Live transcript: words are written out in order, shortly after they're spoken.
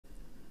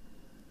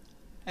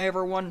Hey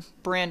everyone,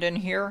 Brandon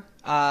here.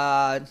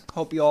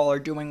 Hope you all are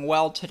doing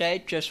well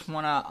today. Just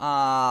want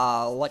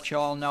to let you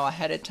all know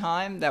ahead of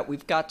time that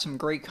we've got some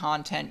great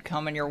content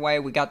coming your way.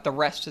 We got the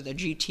rest of the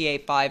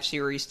GTA 5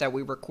 series that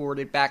we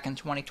recorded back in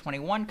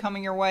 2021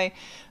 coming your way.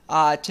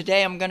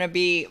 Today I'm going to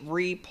be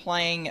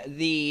replaying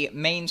the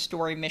main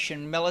story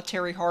mission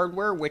Military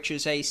Hardware, which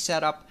is a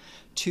setup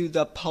to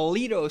the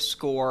Paletto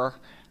Score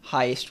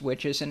Heist,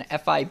 which is an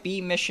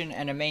FIB mission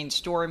and a main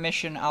story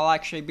mission. I'll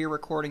actually be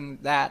recording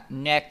that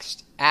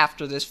next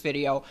after this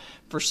video.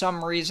 For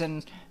some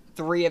reason,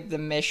 3 of the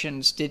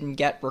missions didn't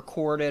get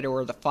recorded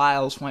or the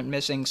files went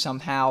missing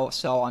somehow,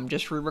 so I'm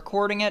just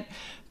re-recording it.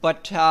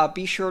 But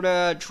be sure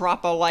to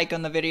drop a like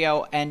on the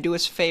video and do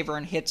us a favor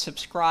and hit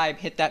subscribe,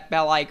 hit that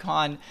bell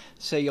icon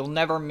so you'll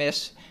never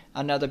miss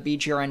another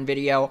BGRN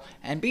video,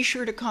 and be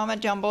sure to comment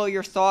down below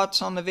your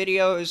thoughts on the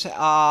videos.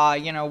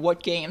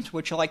 What games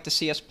would you like to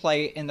see us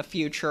play in the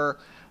future?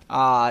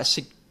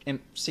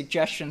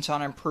 Suggestions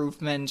on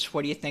improvements.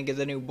 What do you think of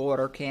the new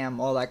border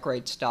cam? All that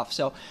great stuff.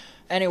 So,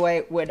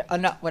 anyway,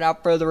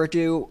 without further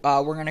ado,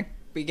 we're gonna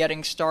be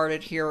getting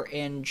started here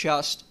in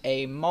just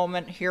a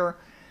moment here.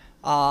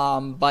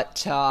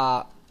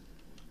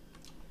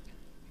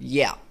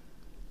 Yeah.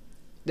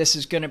 This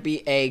is going to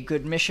be a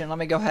good mission. Let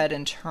me go ahead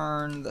and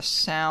turn the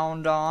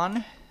sound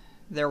on.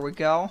 There we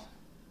go.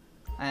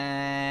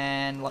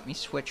 And let me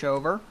switch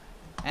over.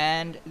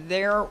 And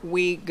there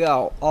we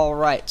go.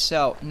 Alright,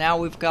 so now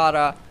we've got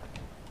to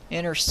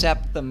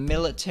intercept the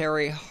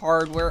military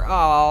hardware.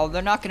 Oh,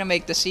 they're not going to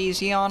make this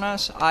easy on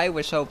us. I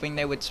was hoping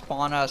they would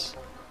spawn us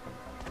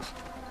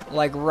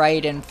like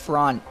right in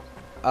front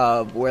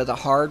of where the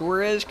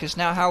hardware is. Because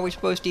now how are we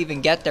supposed to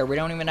even get there? We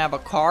don't even have a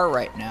car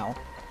right now.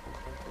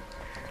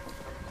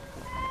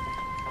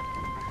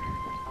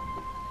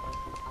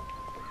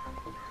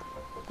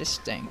 This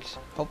stinks.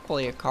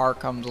 Hopefully a car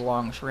comes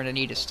along, so we're gonna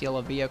need to steal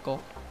a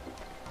vehicle.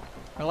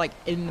 We're like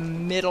in the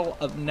middle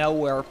of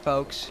nowhere,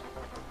 folks.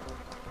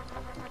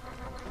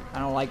 I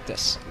don't like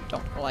this.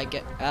 Don't like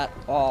it at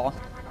all.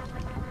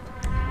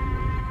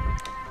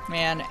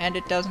 Man, and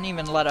it doesn't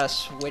even let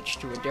us switch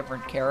to a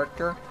different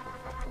character.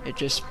 It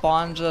just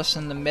spawns us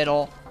in the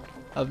middle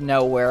of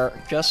nowhere.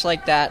 Just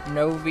like that,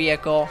 no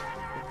vehicle,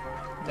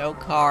 no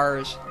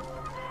cars,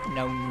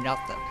 no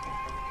nothing.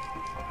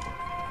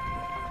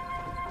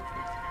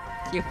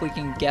 See if we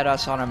can get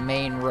us on a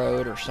main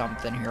road or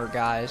something here,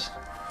 guys.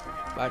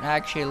 But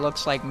actually, it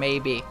looks like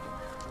maybe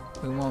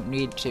we won't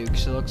need to,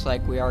 because it looks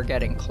like we are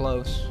getting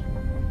close.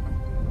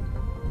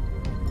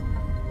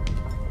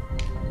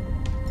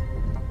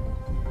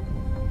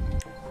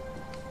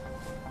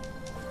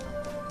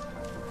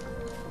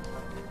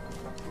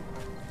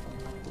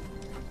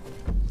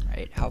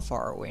 Alright, how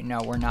far are we?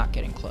 No, we're not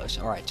getting close.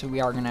 Alright, so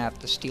we are going to have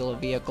to steal a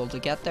vehicle to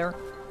get there.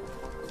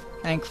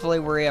 Thankfully,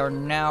 we are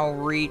now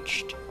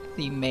reached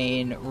the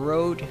main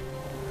road.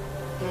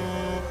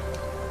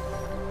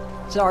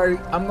 Sorry,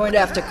 I'm going to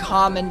have to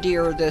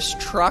commandeer this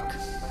truck.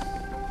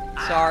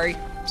 Sorry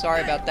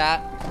about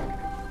that.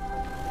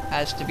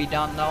 Has to be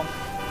done though.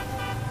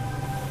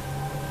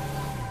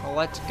 Well,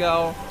 let's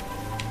go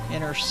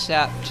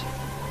intercept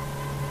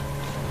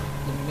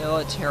the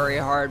military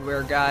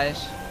hardware,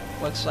 guys.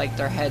 Looks like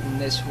they're heading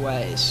this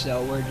way,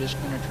 so we're just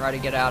going to try to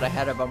get out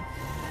ahead of them.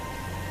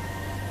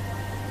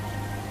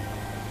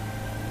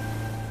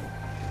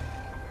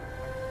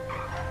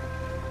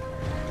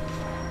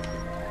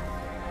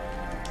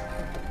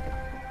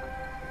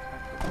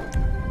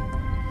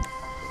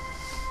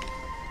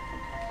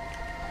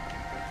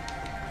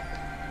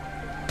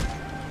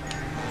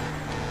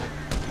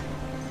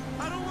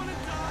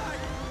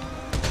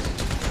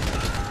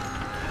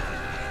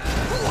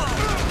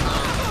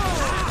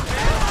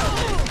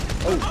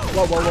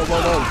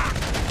 Whoa.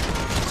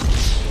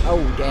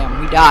 Oh,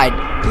 damn, we died.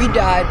 We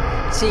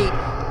died. See,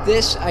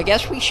 this, I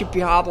guess we should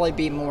probably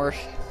be more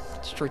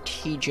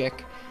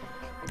strategic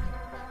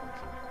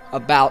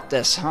about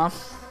this, huh?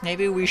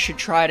 Maybe we should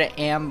try to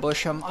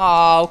ambush them.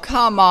 Oh,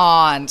 come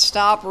on.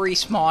 Stop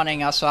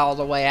respawning us all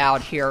the way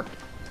out here.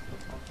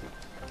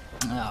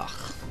 Ugh.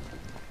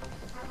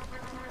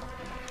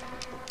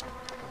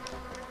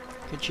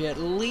 Could you at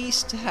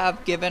least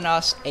have given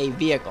us a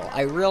vehicle?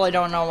 I really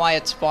don't know why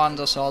it spawned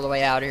us all the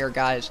way out here,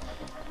 guys.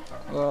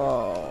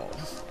 Oh,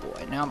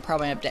 boy. Now I'm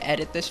probably going to have to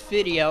edit this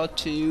video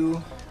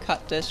to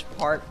cut this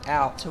part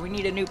out. So we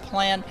need a new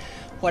plan.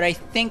 What I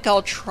think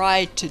I'll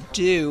try to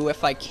do,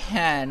 if I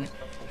can,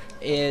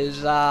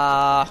 is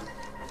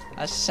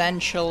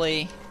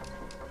essentially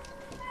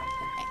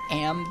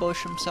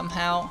ambush them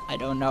somehow. I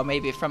don't know,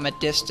 maybe from a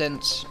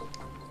distance.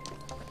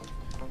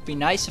 Be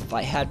nice if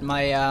I had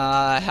my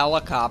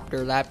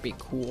helicopter. That'd be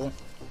cool.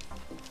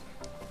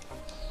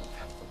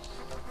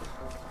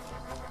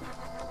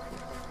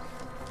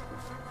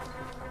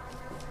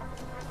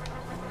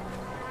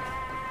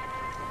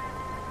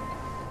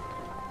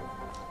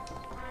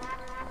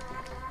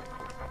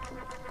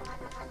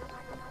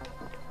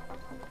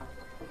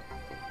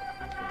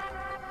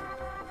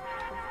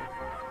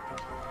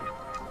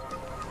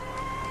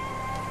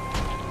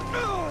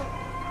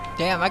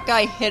 Damn, that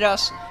guy hit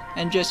us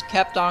and just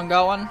kept on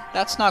going?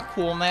 That's not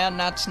cool, man.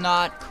 That's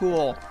not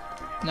cool.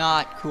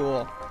 Not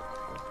cool.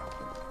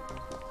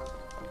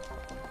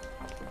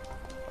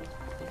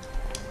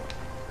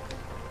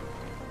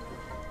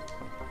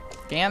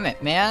 Damn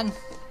it, man.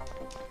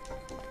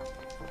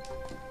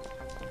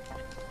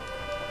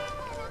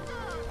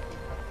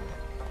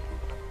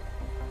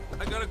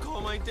 I gotta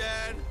call my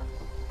dad.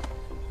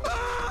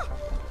 Ah!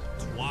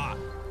 Twat.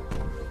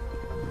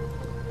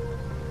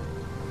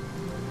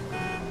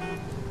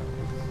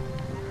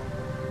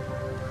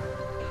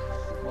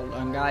 Hold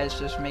on, guys.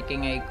 Just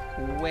making a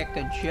quick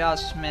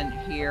adjustment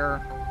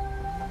here.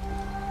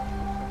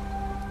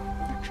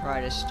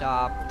 Try to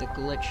stop the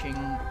glitching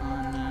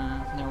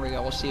on, there we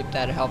go. We'll see if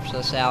that helps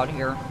us out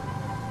here.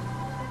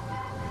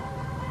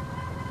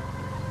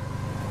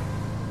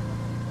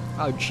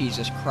 Oh,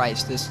 Jesus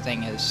Christ, this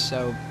thing is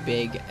so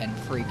big and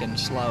freaking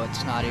slow,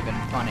 it's not even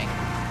funny.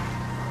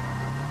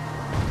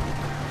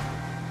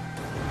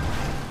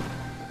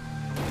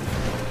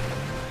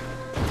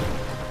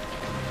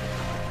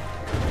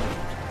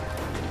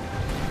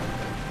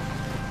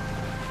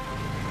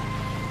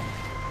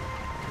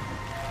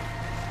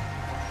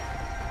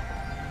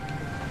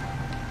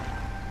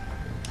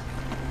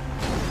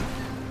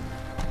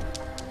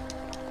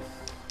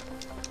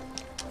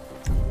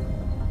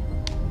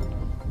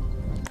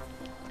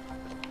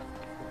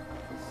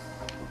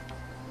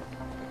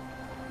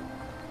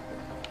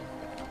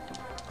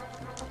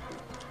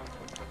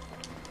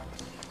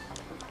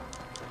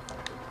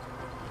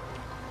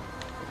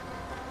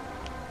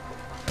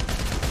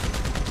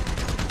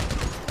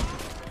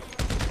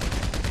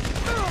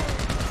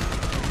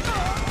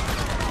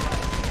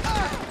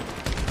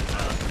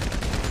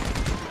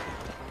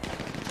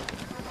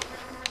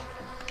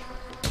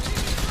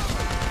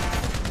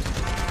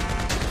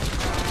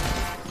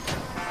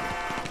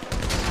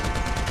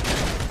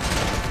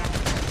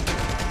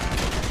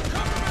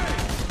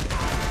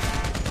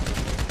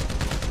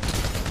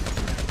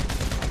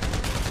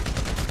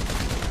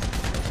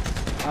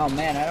 Oh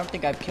man, I don't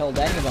think I've killed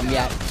any of them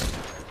yet.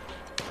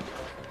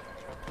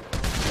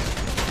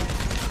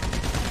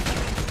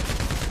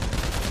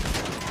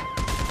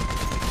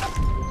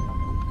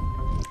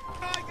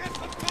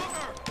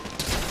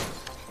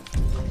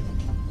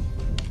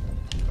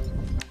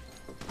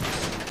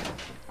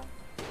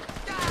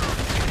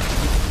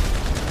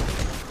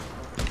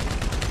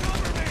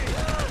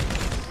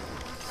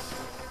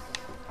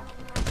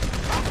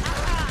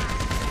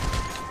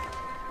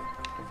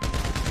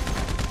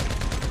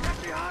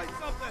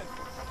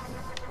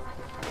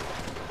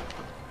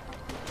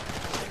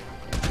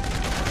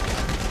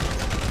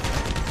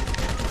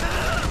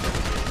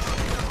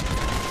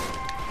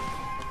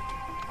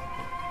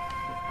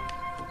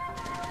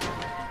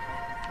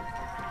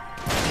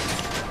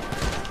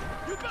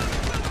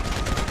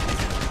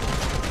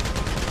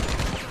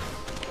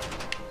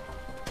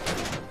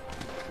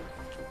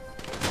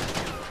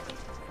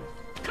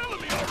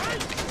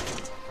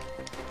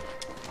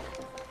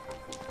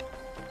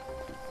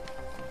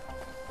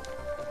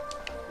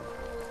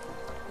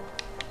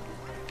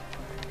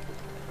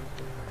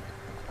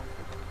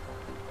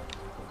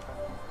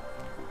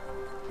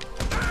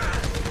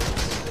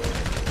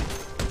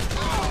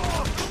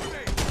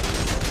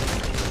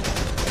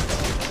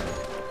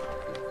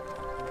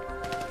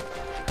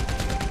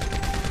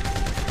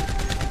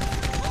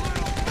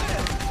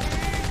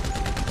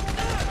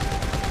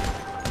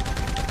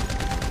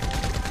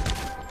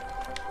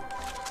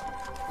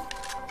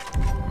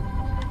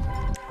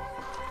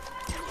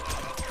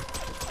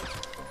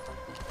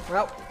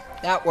 Well,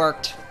 that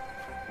worked.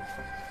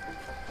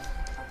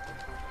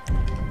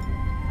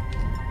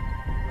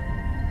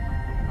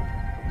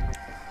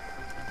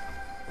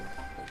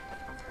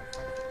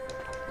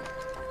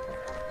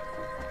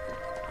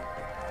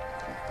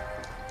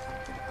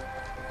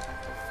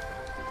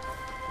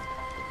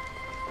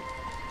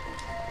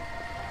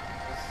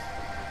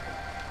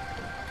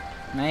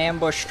 My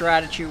ambush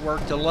strategy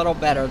worked a little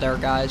better there,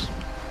 guys.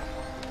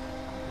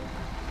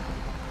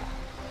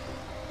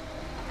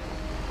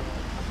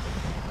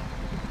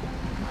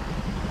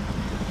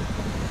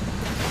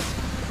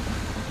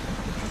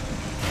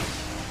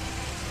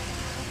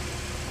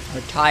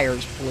 Our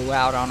tires blew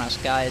out on us,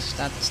 guys.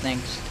 That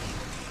stinks.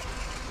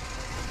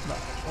 But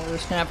we're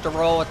just gonna have to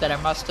roll with it. I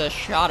must have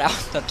shot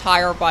out the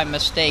tire by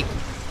mistake.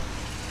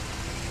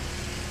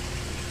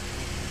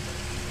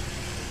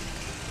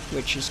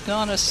 Which is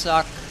gonna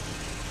suck.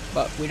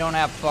 But we don't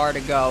have far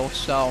to go,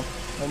 so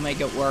we'll make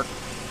it work.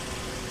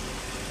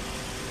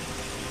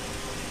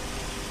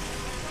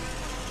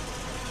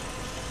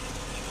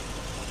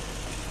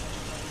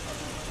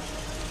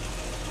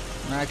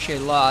 We're actually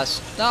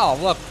lost. Oh,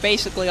 look,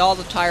 basically all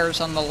the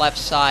tires on the left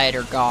side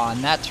are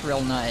gone. That's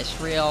real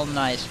nice, real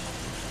nice.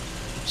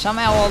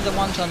 Somehow all the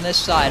ones on this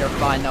side are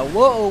fine, though.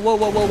 Whoa, whoa,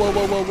 whoa, whoa, whoa,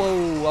 whoa, whoa,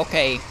 whoa.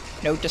 Okay,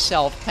 note to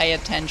self, pay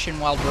attention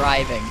while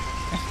driving.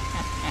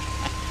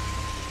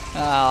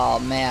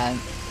 Oh, man.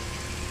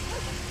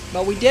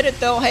 But we did it,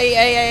 though. Hey,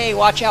 hey, hey,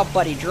 watch out,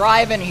 buddy.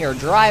 Drive in here,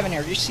 drive in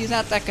here. You see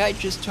that? That guy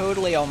just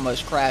totally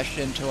almost crashed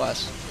into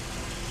us.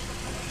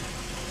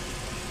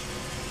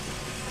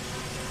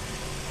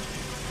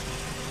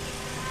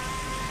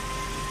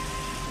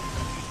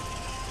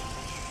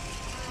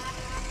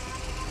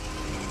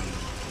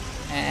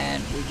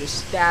 we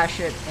just stash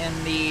it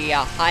in the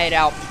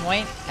hideout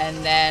point, and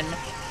then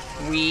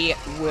we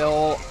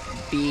will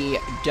be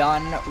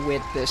done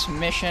with this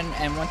mission.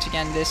 And once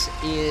again, this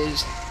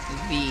is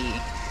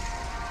the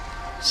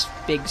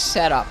big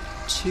setup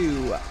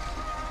to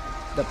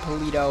the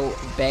Paletto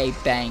Bay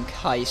Bank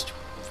heist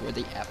for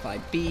the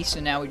FIB. So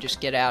now we just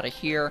get out of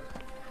here.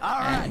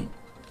 Alright,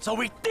 so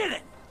we did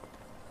it!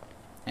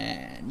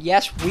 And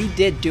yes, we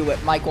did do it,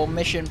 Micheal.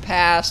 Mission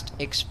passed,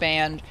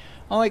 expand.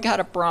 Only got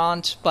a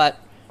bronze, but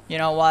you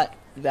know what?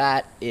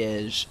 That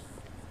is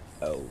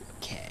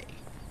okay.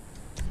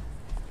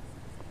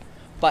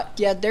 But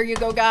yeah, there you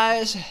go,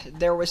 guys.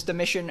 There was the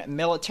mission,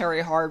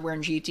 military hardware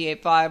in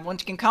GTA 5.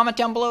 Once again, comment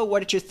down below. What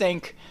did you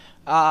think?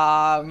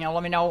 Let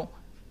me know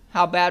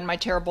how bad my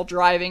terrible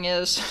driving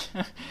is.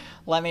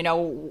 Let me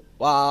know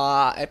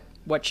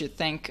what you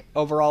think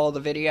overall of the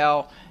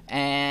video.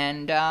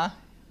 And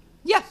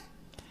yeah,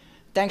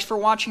 thanks for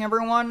watching,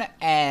 everyone,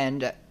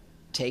 and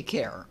take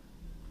care.